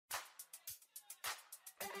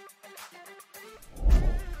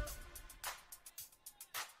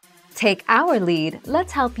Take our lead,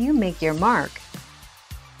 let's help you make your mark.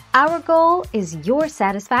 Our goal is your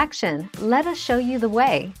satisfaction. Let us show you the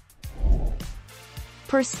way.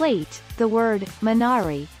 Per slate, the word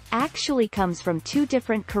Minari actually comes from two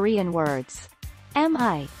different Korean words.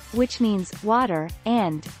 Mi, which means water,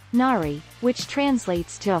 and nari, which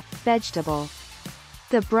translates to vegetable.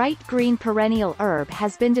 The bright green perennial herb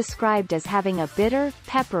has been described as having a bitter,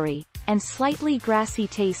 peppery, and slightly grassy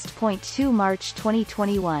taste. 2 March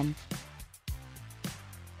 2021.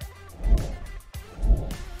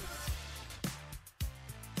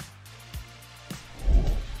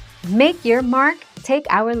 Make your mark, take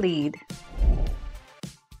our lead.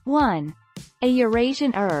 1. A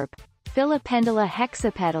Eurasian herb, Filipendula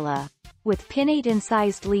hexapetala, with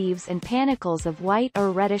pinnate-incised leaves and panicles of white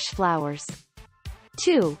or reddish flowers.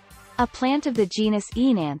 2. A plant of the genus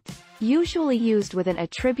Enanth, usually used with an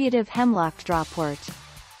attributive hemlock dropwort.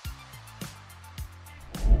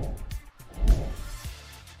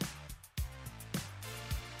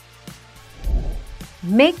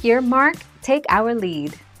 Make your mark, take our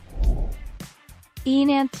lead.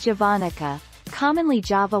 Enanth javanica, commonly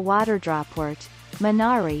Java water dropwort,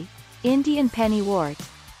 Minari, Indian pennywort,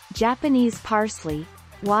 Japanese parsley,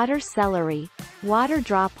 water celery, water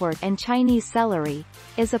dropwort and Chinese celery,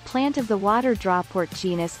 is a plant of the water dropwort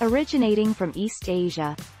genus originating from East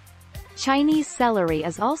Asia. Chinese celery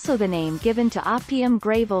is also the name given to Opium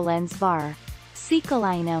graveolens var.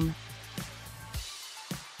 Caecolinum.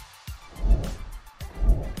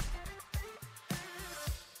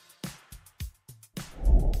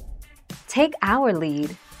 Take our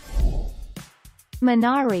lead.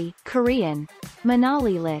 Minari, Korean,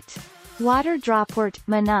 Manali-lit. Water Dropwort,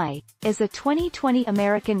 Manai, is a 2020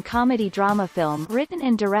 American comedy-drama film written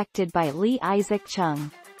and directed by Lee Isaac Chung.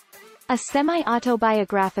 A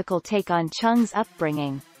semi-autobiographical take on Chung's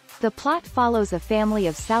upbringing. The plot follows a family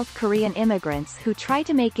of South Korean immigrants who try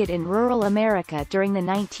to make it in rural America during the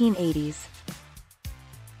 1980s.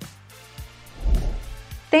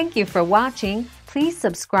 Thank you for watching. Please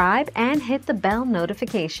subscribe and hit the bell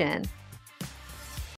notification.